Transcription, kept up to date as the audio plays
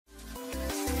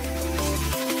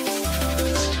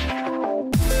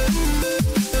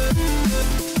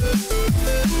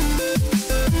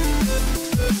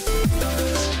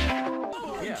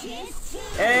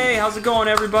how's it going,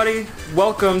 everybody?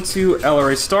 Welcome to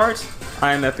L+R+A+Start.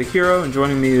 I am Epic Hero, and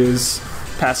joining me is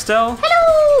Pastel.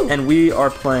 Hello! And we are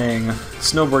playing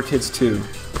Snowboard Kids 2.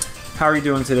 How are you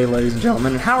doing today, ladies and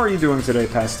gentlemen? And how are you doing today,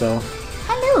 Pastel?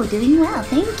 Hello, doing well,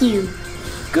 thank you.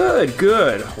 Good,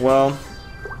 good. Well,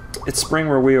 it's spring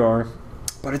where we are,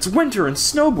 but it's winter in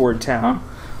Snowboard Town.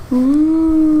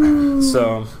 Ooh.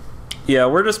 So, yeah,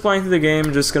 we're just playing through the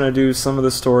game, just gonna do some of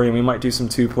the story, and we might do some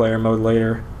two-player mode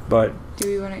later, but... Do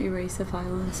we want to erase a file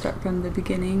and start from the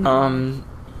beginning?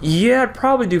 Yeah, I'd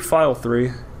probably do file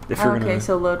 3, if you're gonna... Okay,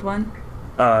 so load one?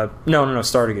 No,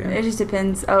 start again. It just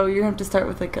depends. Oh, you're gonna have to start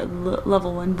with like a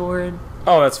level 1 board.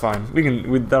 Oh, that's fine.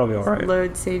 That'll be alright.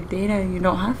 Load save data, you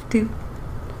don't have to.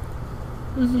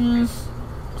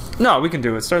 No, we can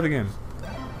do it. Start the game.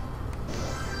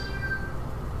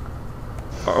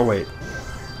 Oh, wait.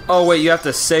 Oh, wait, you have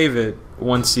to save it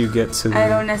once you get to the... I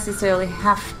don't necessarily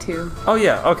have to. Oh,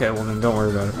 yeah. Okay, well then don't worry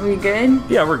about it. Are we good?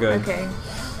 Yeah, we're good. Okay.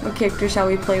 What character shall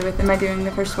we play with? Am I doing the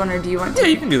first one or do you want to? Yeah,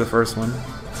 you can do the first one.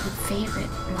 What's your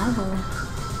favorite level?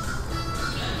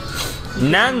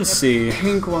 Nancy.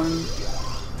 Pink one.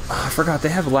 Oh, I forgot. They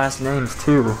have last names,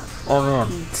 too. Oh, man.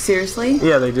 Seriously?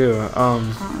 Yeah, they do.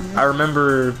 I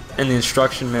remember in the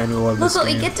instruction manual of this Look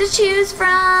what game. we get to choose from!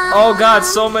 Oh, God,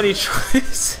 so many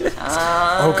choices.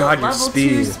 Oh, God, your level speed.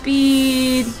 2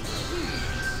 speed.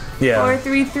 Yeah.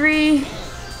 433.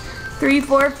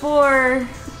 344.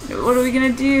 What are we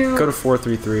gonna do? Go to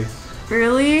 433.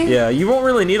 Really? Yeah, you won't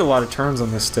really need a lot of turns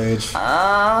on this stage.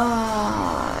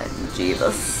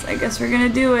 Jeebus. I guess we're gonna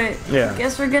do it. Yeah. I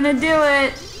guess we're gonna do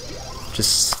it.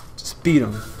 Just beat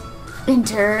him.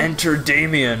 Enter. Enter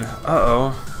Damien.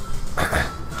 Uh-oh.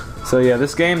 So yeah,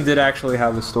 this game did actually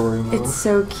have a story mode. It's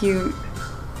so cute.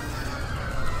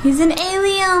 He's an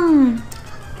alien!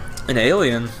 An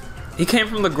alien? He came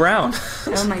from the ground.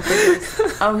 Oh my goodness.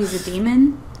 Oh, he's a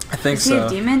demon? I think Is he so. a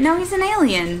demon? No, he's an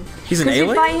alien. He's an 'Cause alien?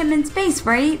 you fight him in space,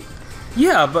 right?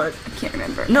 Yeah, but... I can't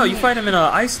remember. No, you fight him in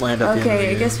Iceland at the end of the Okay,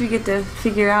 I game. guess we get to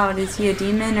figure out, is he a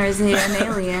demon or is he an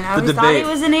alien? I The always thought he debate.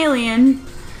 was an alien.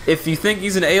 If you think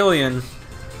he's an alien,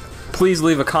 please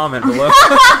leave a comment below.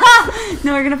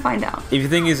 No, we're gonna find out. If you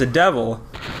think he's a devil,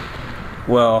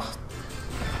 well...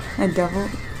 A devil?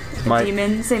 A My-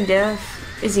 demon? Same diff.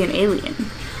 Is he an alien?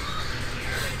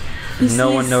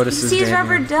 No one notices He sees Damien.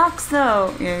 rubber ducks,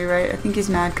 though. Yeah, you're right. I think he's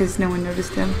mad because no one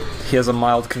noticed him. He has a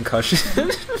mild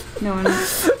concussion. No one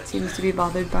seems to be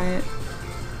bothered by it.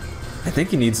 I think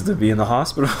he needs to be in the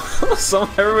hospital.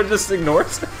 Everyone just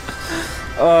ignores him.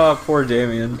 Oh, poor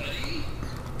Damien.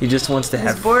 He just wants to He's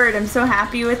have... bored. I'm so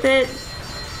happy with it.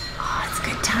 Oh, it's a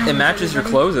good time. It matches your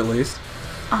clothes, at least.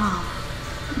 Oh,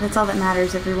 that's all that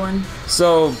matters, everyone.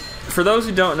 So, for those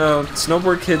who don't know,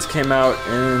 Snowboard Kids came out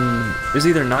in... It was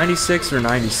either 96 or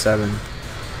 97.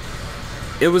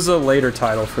 It was a later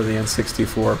title for the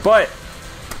N64, but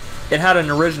it had an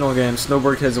original game,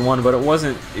 Snowboard Kids 1, but it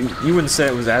wasn't... You wouldn't say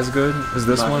it was as good as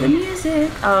this The one? music.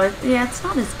 Oh, yeah, it's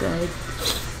not as good.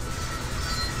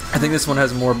 I think this one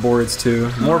has more boards,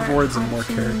 too. More boards and more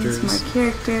options, characters. More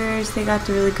characters. They got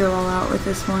to really go all out with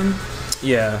this one.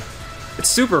 Yeah. It's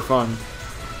super fun.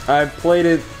 I played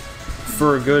it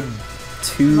for a good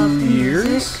 2 Love the years.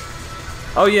 music.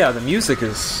 Oh yeah, the music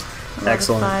is A lot of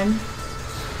excellent. fun.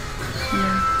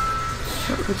 Yeah.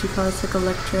 What would you call it? It's like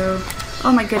electro.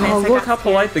 Oh my goodness. Oh, I look got how scared.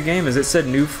 polite the game is. It said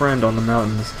 "new friend" on the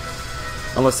mountains.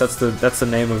 Unless that's the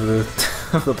name of the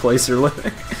of the place you're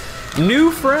living.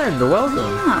 New friend, welcome.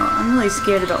 Oh, I'm really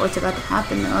scared about what's about to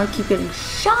happen though. I keep getting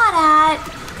shot at.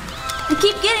 I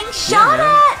keep getting shot man.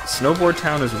 at. Snowboard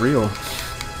Town is real.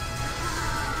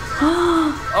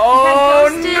 Oh Oh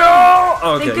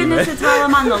no! Okay, Thank you goodness made- it's while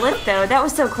I'm on the lift though. That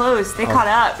was so close. They caught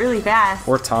up really fast.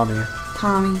 Or Tommy.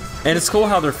 Tommy. And it's cool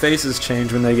how their faces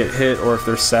change when they get hit or if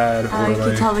they're sad or You can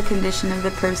like... tell the condition of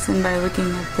the person by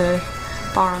looking at the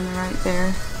bar on the right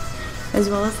there, as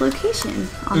well as location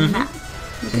on the map.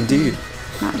 Look at Indeed. me,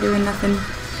 not doing nothing.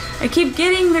 I keep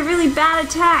getting the really bad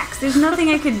attacks. There's nothing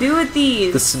I could do with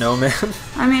these. The snowman.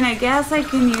 I mean, I guess I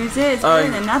can use it. It's better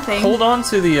than nothing. Hold on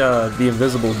to the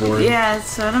invisible board. Yeah,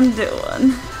 that's what I'm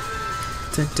doing.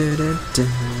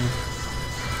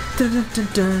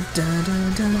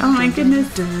 Oh my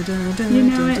goodness. You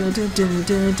know it. This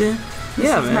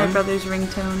Yeah, is man. my brother's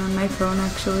ringtone on my phone,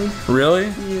 actually. Really?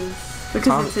 Yes. Because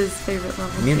Tom- it's his favorite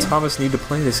level. Me and yeah. Thomas need to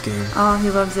play this game. Oh, he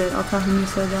loves it. I'll tell him you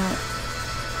said that.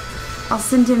 I'll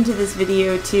send him to this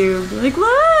video too. Be like,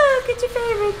 look, it's your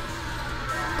favorite.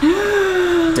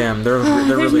 Damn, they're There's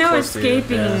really no close to you.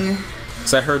 escaping. Yeah.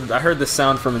 So I heard the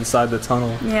sound from inside the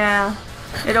tunnel. Yeah.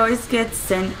 It always gets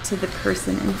sent to the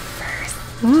person in first.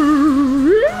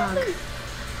 Dog.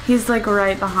 He's like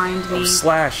right behind me.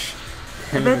 Slash.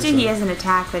 I bet you he has an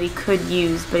attack that he could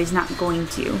use, but he's not going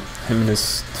to. Him and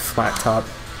his flat top.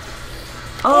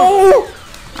 Oh!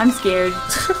 I'm scared.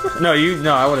 No,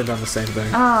 I would have done the same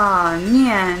thing. Oh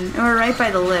man, and we're right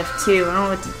by the lift too. I don't know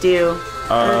what to do.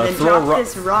 Other than drop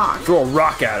this rock. Throw a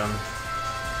rock at him.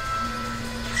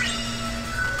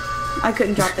 I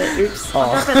couldn't drop it. Oops.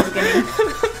 I'll drop it at the beginning.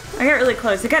 I got really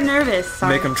close. I got nervous.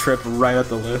 Sorry. Make him trip right at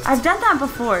the lift. I've done that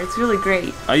before. It's really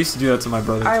great. I used to do that to my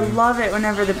brother too. I love it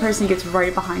whenever the person gets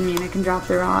right behind me and I can drop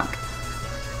the rock.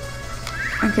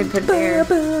 I could put there.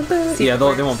 Yeah,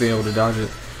 they won't be able to dodge it.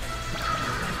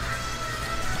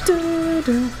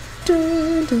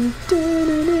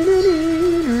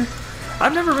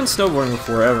 I've never been snowboarding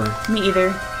before, ever. Me either.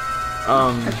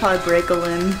 I'd probably break a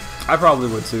limb. I probably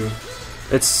would too.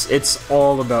 It's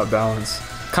all about balance.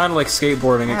 Kind of like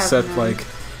skateboarding, except like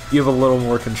you have a little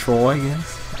more control, I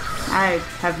guess. I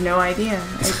have no idea.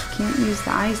 I can't use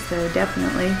the ice though,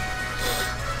 definitely.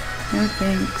 No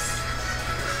thanks.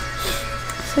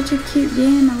 Such a cute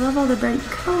game. I love all the bright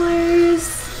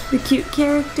colors. The cute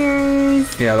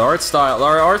characters. Yeah,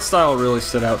 our art style really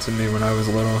stood out to me when I was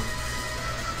little.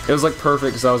 It was like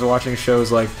perfect because I was watching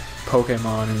shows like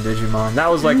Pokemon and Digimon. That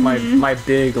was like my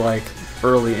big like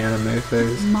early anime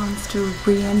phase. Monster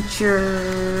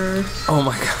Rancher. Oh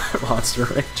my god, Monster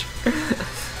Rancher.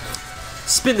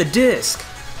 Spin the disc.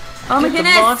 Oh my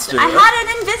goodness! I had an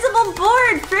invisible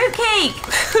board. Fruitcake.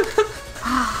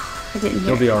 I didn't hear.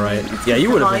 You'll be all right. Yeah, you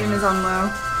would have been. The volume is on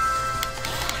low.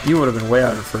 You would have been way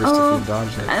out at first if you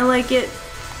dodged it. I like it.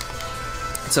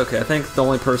 It's okay. I think the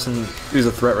only person who's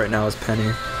a threat right now is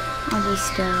Penny. I'll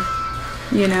just,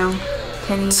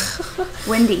 Penny.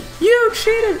 Wendy. You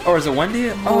cheated! Or is it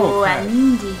Wendy? Oh,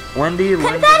 Wendy. Wendy,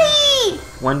 Linda. Confetti!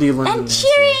 Wendy, Linda. And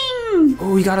cheering!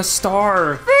 Oh, you got a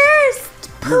star. First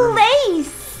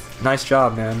place! Nice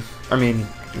job, man. I mean,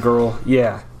 girl.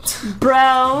 Yeah.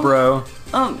 Bro. Bro.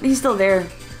 Oh, he's still there.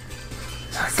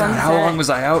 God, how long was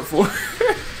I out for?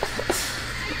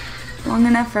 Long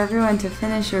enough for everyone to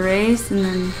finish a race and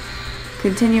then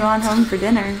continue on home for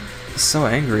dinner. He's so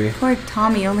angry. Poor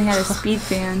Tommy only had a speed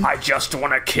fan. I just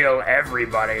want to kill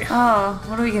everybody. Oh,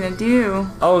 what are we gonna do?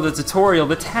 Oh, the tutorial,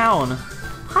 the town.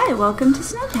 Hi, welcome to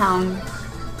Snowtown.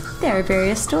 There are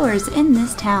various stores in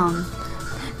this town.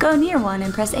 Go near one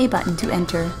and press A button to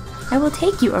enter. I will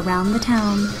take you around the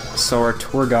town. So our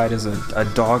tour guide is a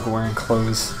dog wearing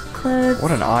clothes. Clothes.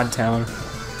 What an odd town.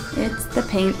 It's the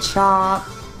paint shop.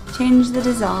 Change the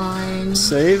design.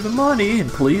 Save the money and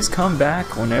please come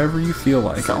back whenever you feel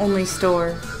like It's the it. only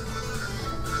store.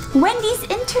 Wendy's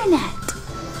Internet.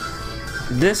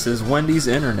 This is Wendy's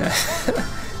internet.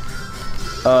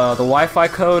 The Wi-Fi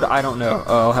code, I don't know.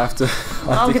 I'll have to.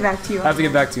 I'll get back to you. I have to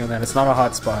get back to you on that. It's not a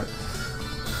hotspot.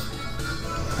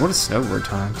 What is snowboard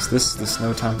times? This is the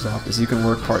snow times office. You can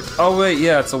work part. Oh wait,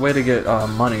 yeah, it's a way to get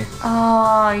money.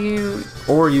 Oh, you.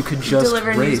 Or you could just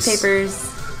deliver race. newspapers.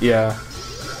 Yeah.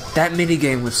 That mini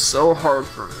game was so hard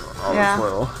for me when I was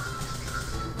little.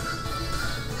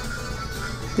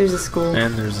 There's a school.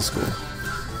 And there's a school.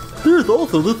 There's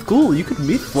also the school. You could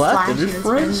meet Flash and his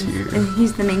friends here.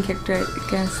 He's the main character, I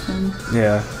guess, then.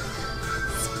 Yeah.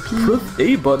 Press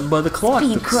A button by the clock.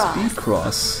 Speed to cross. Speed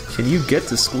cross. Can you get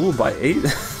to school by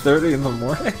 8:30 in the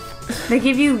morning? They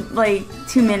give you, like,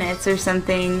 2 minutes or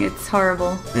something. It's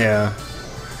horrible. Yeah.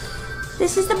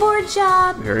 This is the board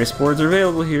shop. Various boards are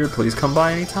available here. Please come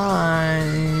by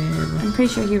anytime. I'm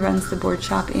pretty sure he runs the board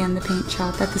shop and the paint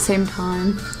shop at the same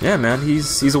time. Yeah, man.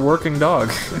 He's a working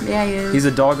dog. Yeah, he is. He's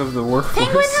a dog of the workforce.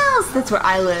 Penguin House. That's where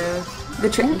I live. The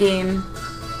trick game.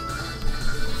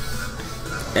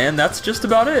 And that's just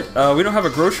about it. We don't have a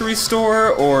grocery store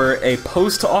or a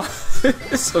post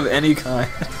office of any kind.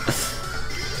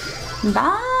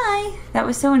 Bye. That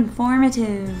was so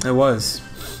informative. It was.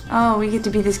 Oh, we get to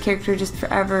be this character just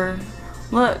forever.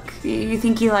 Look, you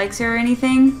think he likes her or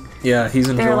anything? Yeah, he's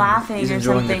enjoying. They're laughing He's or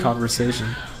enjoying something. the conversation.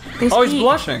 They Oh, he's speak.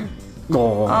 blushing.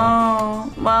 Oh.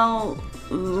 Oh, well,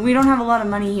 we don't have a lot of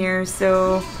money here,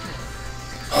 so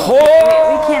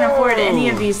Oh! we can't afford any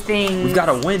of these things. We've got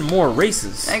to win more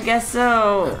races. I guess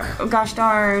so. Oh, gosh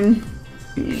darn.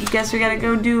 Guess we gotta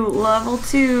go do level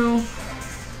 2.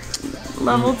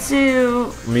 Level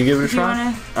 2. Let me give it a If you try.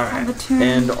 wanna have a turn.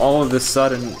 And all of a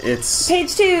sudden, it's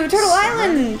Page 2, Turtle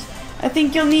Island. I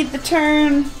think you'll need the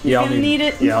turn. yeah. You'll need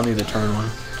it. Yeah, I'll need the turn one.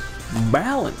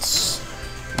 Balance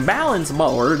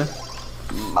board.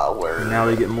 Now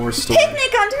they get more story.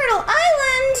 Picnic on Turtle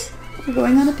Island. We're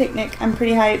going on a picnic. I'm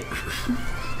pretty hyped.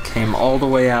 Came all the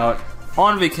way out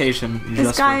on vacation. This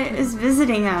just guy for- is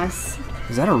visiting us.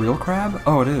 Is that a real crab?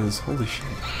 Oh, it is. Holy shit.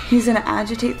 He's gonna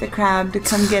agitate the crab to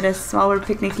come get us while we're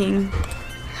picnicking.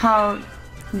 How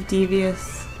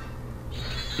Devious.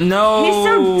 No. He's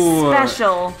so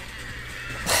special.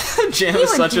 Jam He is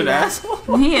would such do an that.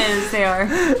 asshole. He is. They are.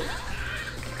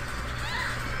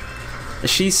 Is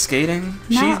she skating?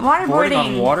 No, She's boarding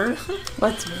on waterboarding. water?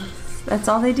 That's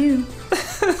all they do.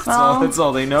 That's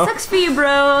all they know. Sucks for you, bro.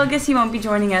 I guess he won't be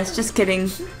joining us. Just kidding.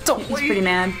 Don't He's wait. pretty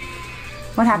mad.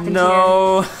 What happened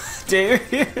No. Damn.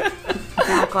 here?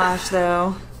 Backlash,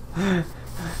 though.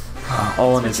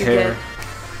 All in That's his what you hair.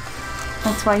 get.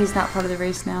 That's why he's not part of the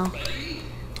race now.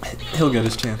 He'll get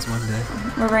his chance one day.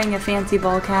 We're wearing a fancy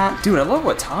ball cap. Dude, I love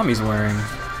what Tommy's wearing.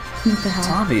 What the hell?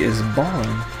 Tommy is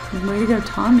balling. Way to go,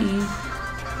 Tommy.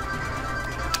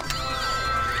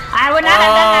 I would not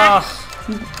have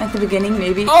done that. At the beginning,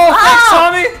 maybe. Oh, thanks,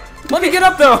 Tommy! Let me get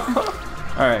up, though!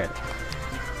 Alright.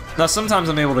 Now, sometimes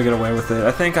I'm able to get away with it.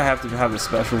 I think I have to have a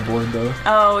special board, though.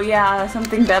 Oh, yeah,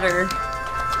 something better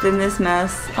than this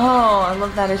mess. Oh, I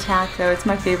love that attack, though. It's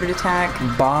my favorite attack.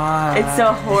 Bye. It's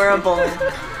so horrible.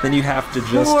 Then you have to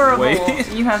just Horrible. wait.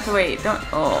 You have to wait. Don't.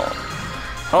 Oh.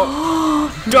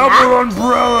 Oh, double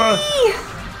umbrella!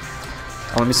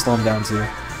 Oh, let me slow him down, too.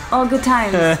 Oh, good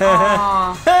times.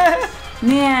 Aw.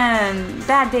 Man,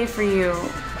 bad day for you.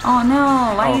 Oh,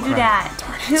 no. Why Oh, you do crap. that?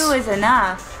 Darn it. 2 is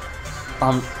enough.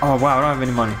 Oh, wow, I don't have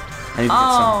any money. I need to get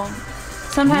Oh.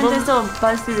 Sometimes I still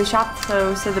buzz through the shop,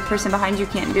 so the person behind you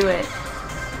can't do it. some.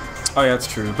 Oh, yeah, that's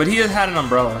true. But he had an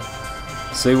umbrella.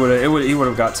 So he would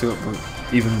have got to it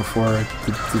even before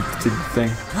the thing.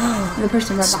 The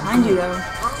person right behind you, though.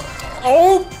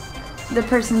 Oh! The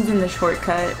person's in the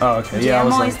shortcut. Oh, okay. Yeah, I Jam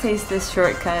was always like, takes this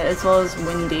shortcut, as well as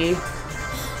Windy.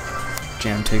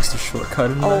 Jam takes the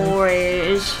shortcut in life.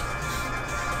 Always.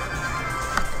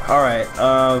 Alright,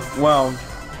 well,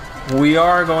 we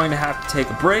are going to have to take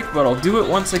a break, but I'll do it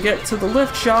once I get to the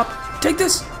lift shop. Take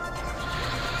this!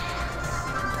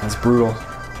 That's brutal.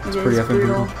 It's pretty effing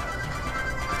brutal.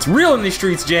 It's real in these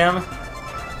streets, Jam!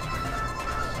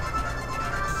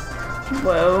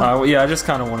 Whoa. Yeah, I just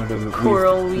kind of wanted to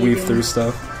Coral weave weaving. through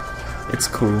stuff. It's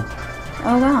cool.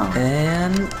 Oh, wow.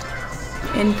 And...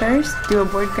 In first, do a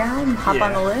board grab, hop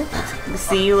on Yeah. the lift.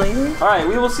 See you later. Alright,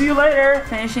 we will see you later!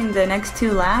 Finishing the next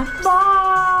 2 laps. Bye!